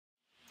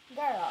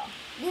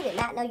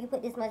not know you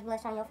put this much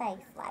blush on your face.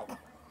 Like.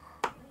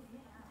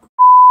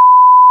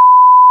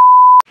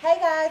 Hey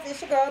guys,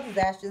 it's your girl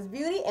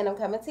DiZastrousBeauty, and I'm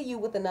coming to you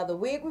with another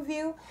wig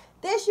review.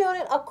 This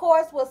unit, of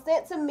course, was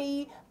sent to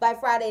me by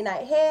Friday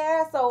Night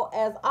Hair. So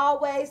as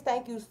always,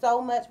 thank you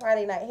so much,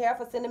 Friday Night Hair,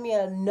 for sending me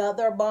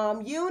another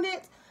bomb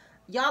unit.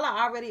 Y'all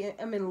are already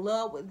am in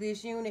love with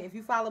this unit. If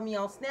you follow me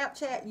on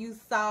Snapchat, you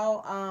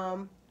saw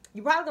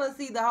you're probably gonna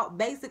see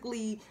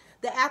basically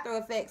the after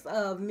effects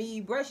of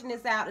me brushing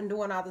this out and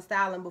doing all the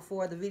styling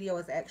before the video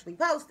is actually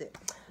posted.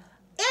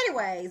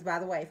 Anyways, by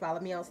the way, follow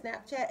me on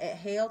Snapchat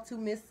at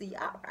Hail2Miss C.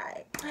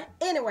 Alright.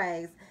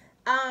 Anyways,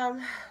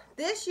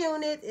 this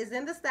unit is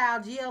in the style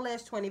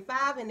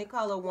GLS25 in the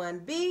color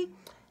 1B.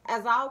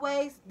 As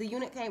always, the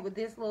unit came with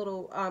this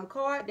little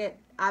card that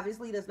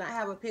obviously does not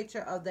have a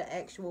picture of the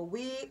actual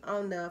wig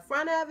on the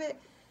front of it.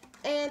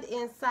 And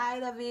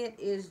inside of it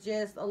is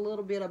just a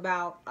little bit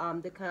about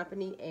the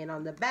company. And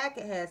on the back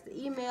it has the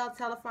email,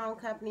 telephone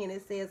company, and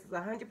it says it's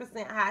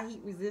 100% high heat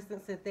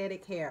resistant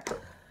synthetic hair.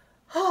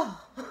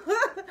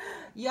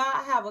 Y'all,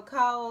 have a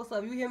cold, so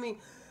if you hear me,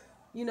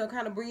 you know,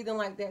 kind of breathing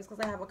like that, it's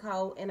because I have a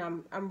cold, and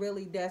I'm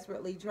really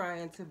desperately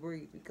trying to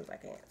breathe because I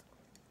can't.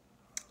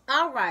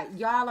 All right,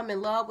 y'all, I'm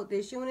in love with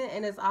this unit,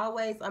 and as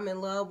always, I'm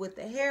in love with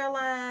the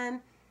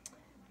hairline.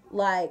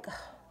 Like,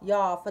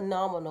 y'all,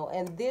 phenomenal.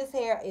 And this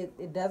hair,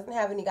 it doesn't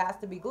have any guys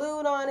to be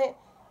glued on it.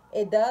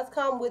 It does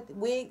come with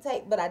wig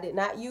tape, but I did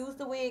not use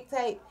the wig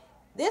tape.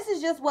 This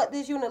is just what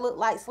this unit looked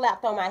like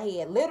slapped on my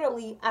head.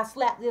 Literally, I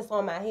slapped this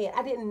on my head.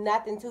 I did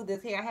nothing to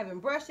this hair. I haven't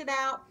brushed it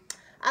out.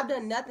 I've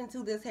done nothing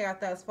to this hair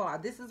thus far.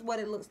 This is what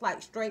it looks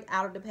like straight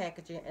out of the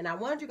packaging. And I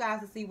wanted you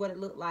guys to see what it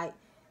looked like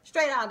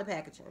straight out of the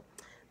packaging.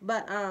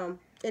 But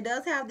it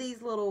does have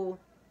these little,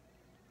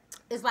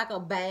 it's like a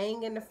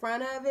bang in the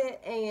front of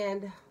it.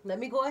 And let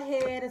me go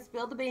ahead and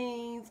spill the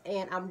beans.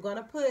 And I'm going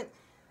to put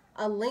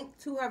a link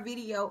to her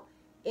video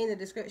in the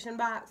description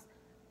box.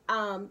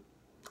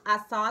 I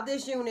saw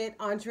this unit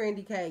on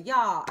Trendy K.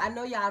 Y'all, I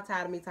know y'all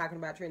tired of me talking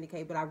about Trendy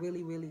K, but I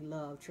really, really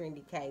love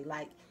Trendy K.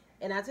 Like,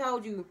 and I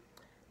told you,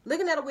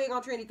 looking at a wig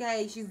on Trendy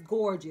K, she's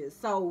gorgeous.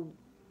 So,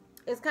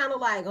 it's kind of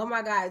like, oh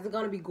my God, is it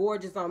going to be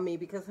gorgeous on me?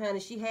 Because,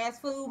 honey, she has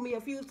fooled me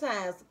a few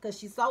times because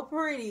she's so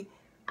pretty.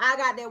 I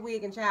got that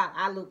wig and child,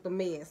 I looked a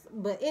mess.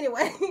 But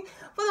anyway,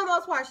 for the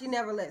most part, she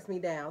never lets me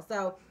down.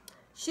 So,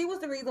 she was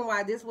the reason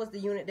why this was the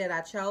unit that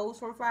I chose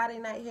from Friday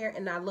Night Hair.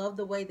 And I love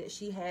the way that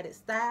she had it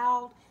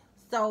styled.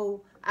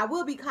 So, I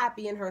will be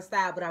copying her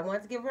style, but I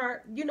want to give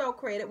her, you know,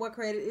 credit where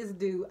credit is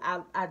due. I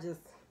got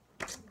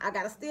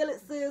to steal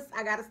it, sis.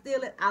 I got to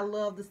steal it. I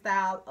love the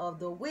style of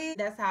the wig.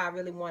 That's how I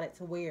really wanted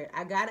to wear it.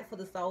 I got it for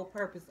the sole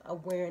purpose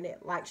of wearing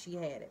it like she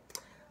had it.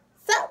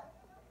 So,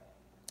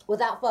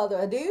 without further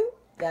ado,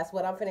 that's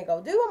what I'm finna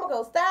go do. I'm going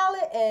to go style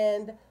it,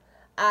 and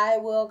I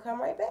will come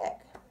right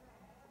back.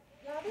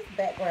 Y'all, this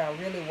background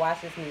really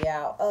washes me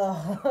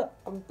out.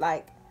 I'm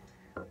like,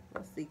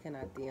 let's see, can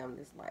I dim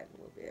this light a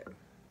little bit?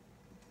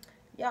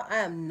 Y'all, I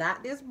am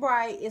not this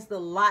bright. It's the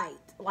light.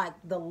 Like,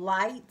 the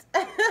light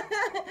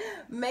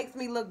makes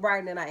me look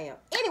brighter than I am.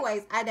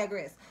 Anyways, I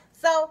digress.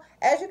 So,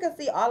 as you can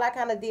see, all I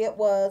kind of did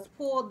was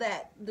pull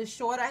the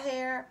shorter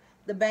hair,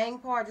 the bang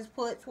part, just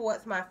pull it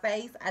towards my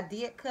face. I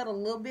did cut a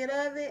little bit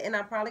of it, and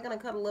I'm probably going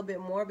to cut a little bit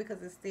more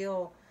because it's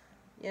still,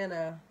 you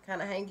know,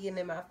 kind of hanging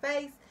in my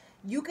face.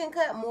 You can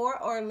cut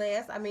more or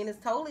less. I mean,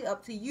 it's totally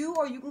up to you,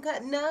 or you can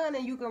cut none,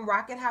 and you can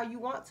rock it how you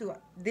want to.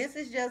 This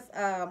is just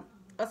a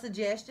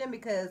suggestion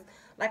because,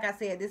 like I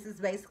said, this is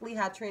basically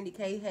how Trendy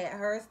K had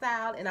her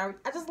style, and I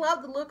just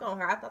love the look on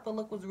her. I thought the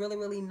look was really,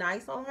 really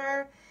nice on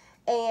her,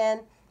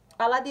 and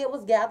all I did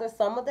was gather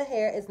some of the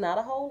hair. It's not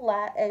a whole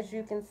lot, as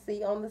you can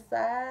see on the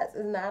sides.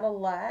 It's not a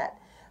lot.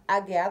 I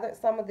gathered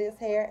some of this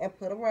hair and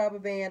put a rubber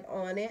band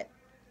on it,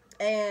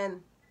 and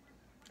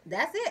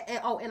that's it. And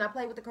oh, and I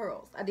played with the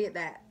curls. I did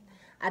that.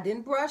 I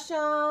didn't brush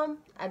them.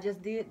 I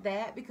just did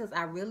that because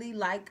I really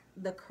like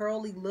the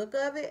curly look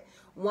of it.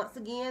 Once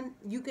again,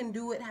 you can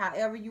do it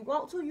however you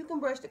want to. You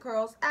can brush the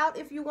curls out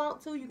if you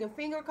want to. You can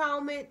finger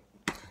comb it.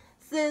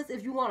 Sis,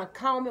 if you want to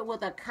comb it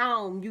with a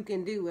comb, you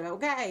can do it,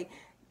 okay?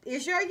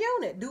 It's your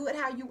unit. Do it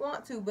how you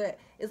want to, but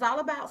it's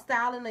all about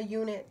styling a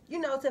unit, you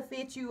know, to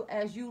fit you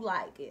as you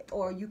like it.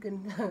 Or you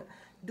can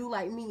do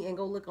like me and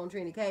go look on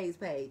Trendy K's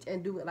page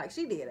and do it like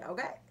she did it,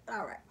 okay?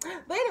 All right.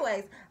 But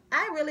anyways,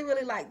 I really,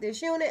 really like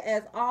this unit.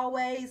 As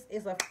always,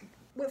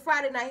 with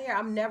Friday Night Hair,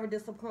 I'm never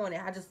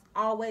disappointed. I just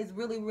always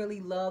really, really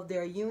love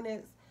their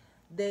units.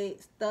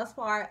 Thus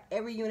far,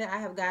 every unit I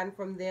have gotten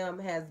from them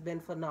has been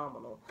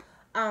phenomenal.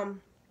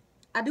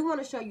 I do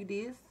want to show you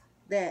this,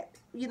 that,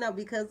 you know,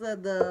 because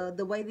of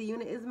the way the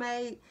unit is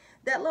made,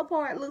 that little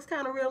part looks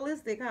kind of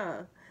realistic,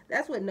 huh?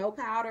 That's with no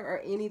powder or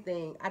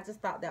anything. I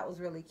just thought that was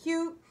really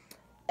cute.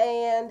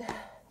 And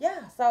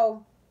yeah,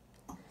 so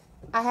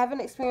I haven't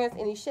experienced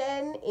any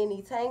shedding,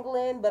 any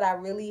tangling, but I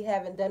really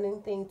haven't done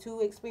anything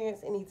to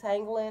experience any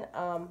tangling.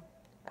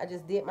 I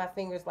just did my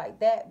fingers like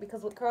that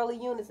because with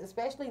curly units,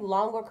 especially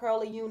longer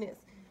curly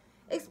units,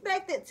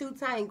 expect it to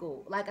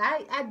tangle. Like,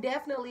 I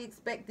definitely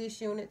expect this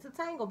unit to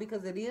tangle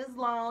because it is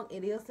long,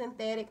 it is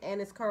synthetic,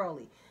 and it's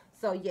curly.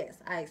 So, yes,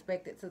 I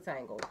expect it to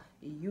tangle.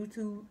 You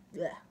too.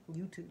 Yeah,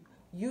 you too.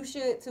 You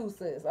should too,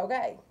 sis.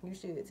 Okay? You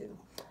should too.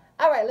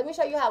 All right, let me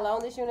show you how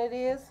long this unit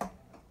is.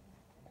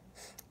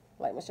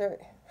 Like my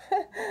shirt.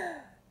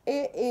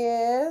 It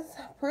is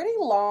pretty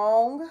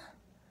long.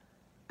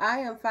 I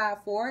am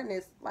 5'4", and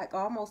it's like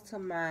almost to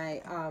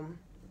my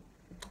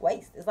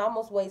waist. It's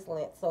almost waist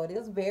length, so it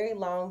is a very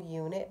long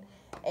unit.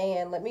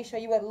 And let me show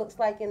you what it looks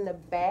like in the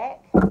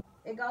back.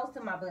 It goes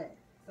to my butt,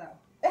 so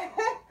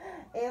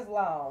it's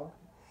long.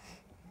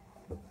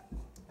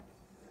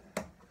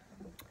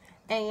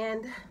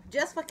 And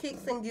just for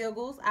kicks and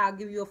giggles, I'll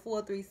give you a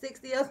full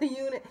 360 of the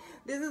unit.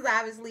 This is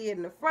obviously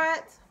in the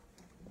front.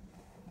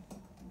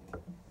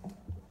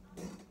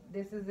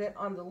 This is it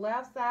on the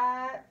left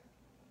side.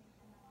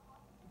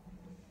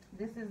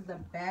 This is the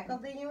back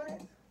of the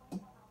unit.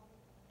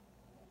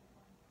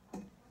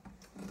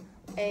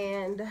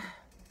 And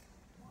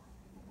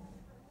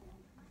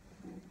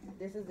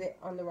this is it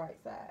on the right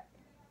side.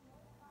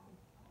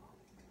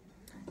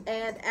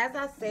 And as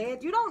I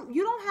said, you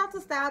don't have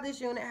to style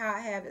this unit how I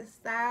have it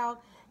styled.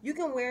 You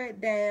can wear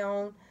it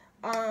down.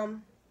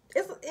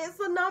 It's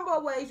a number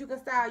of ways you can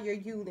style your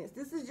units.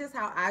 This is just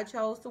how I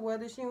chose to wear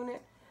this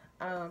unit.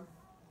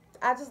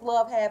 I just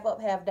love half up,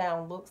 half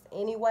down looks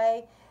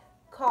anyway.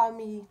 Call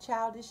me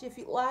childish if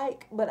you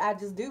like, but I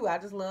just do. I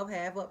just love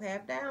half up,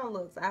 half down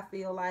looks. I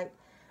feel like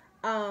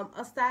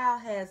a style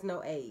has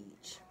no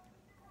age.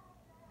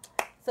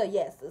 So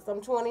yes,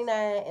 I'm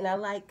 29, and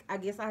I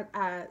guess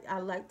I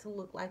like to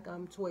look like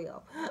I'm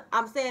 12.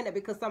 I'm saying that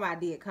because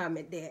somebody did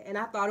comment that, and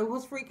I thought it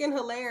was freaking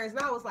hilarious,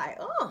 and I was like,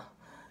 oh,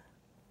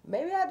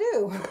 maybe I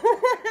do.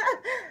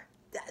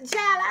 Child,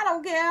 I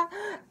don't care.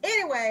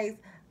 Anyways,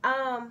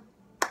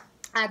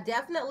 I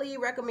definitely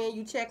recommend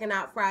you checking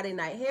out Friday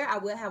Night Hair. I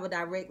will have a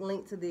direct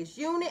link to this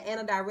unit and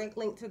a direct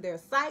link to their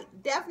site.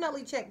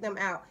 Definitely check them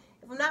out.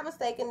 If I'm not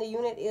mistaken, the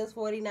unit is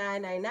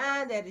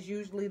 $49.99. That is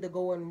usually the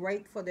going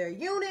rate for their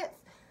units.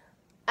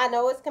 I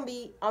know it can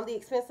be on the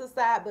expensive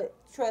side, but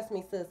trust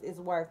me, sis, it's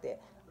worth it.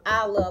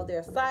 I love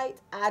their site.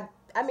 I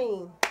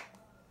mean,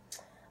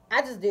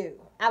 I just do.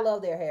 I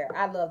love their hair.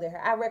 I love their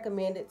hair. I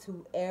recommend it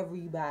to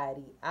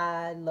everybody.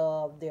 I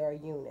love their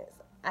units.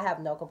 I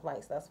have no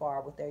complaints thus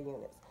far with their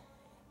units.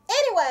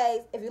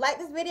 Anyways, if you like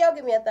this video,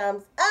 give me a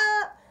thumbs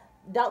up.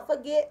 Don't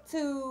forget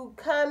to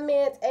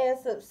comment and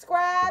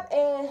subscribe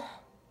and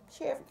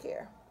share if you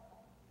care.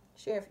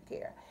 Share if you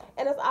care.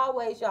 And as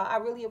always, y'all, I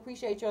really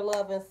appreciate your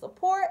love and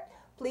support.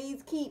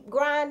 Please keep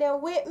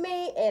grinding with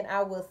me, and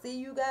I will see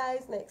you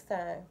guys next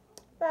time.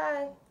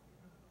 Bye.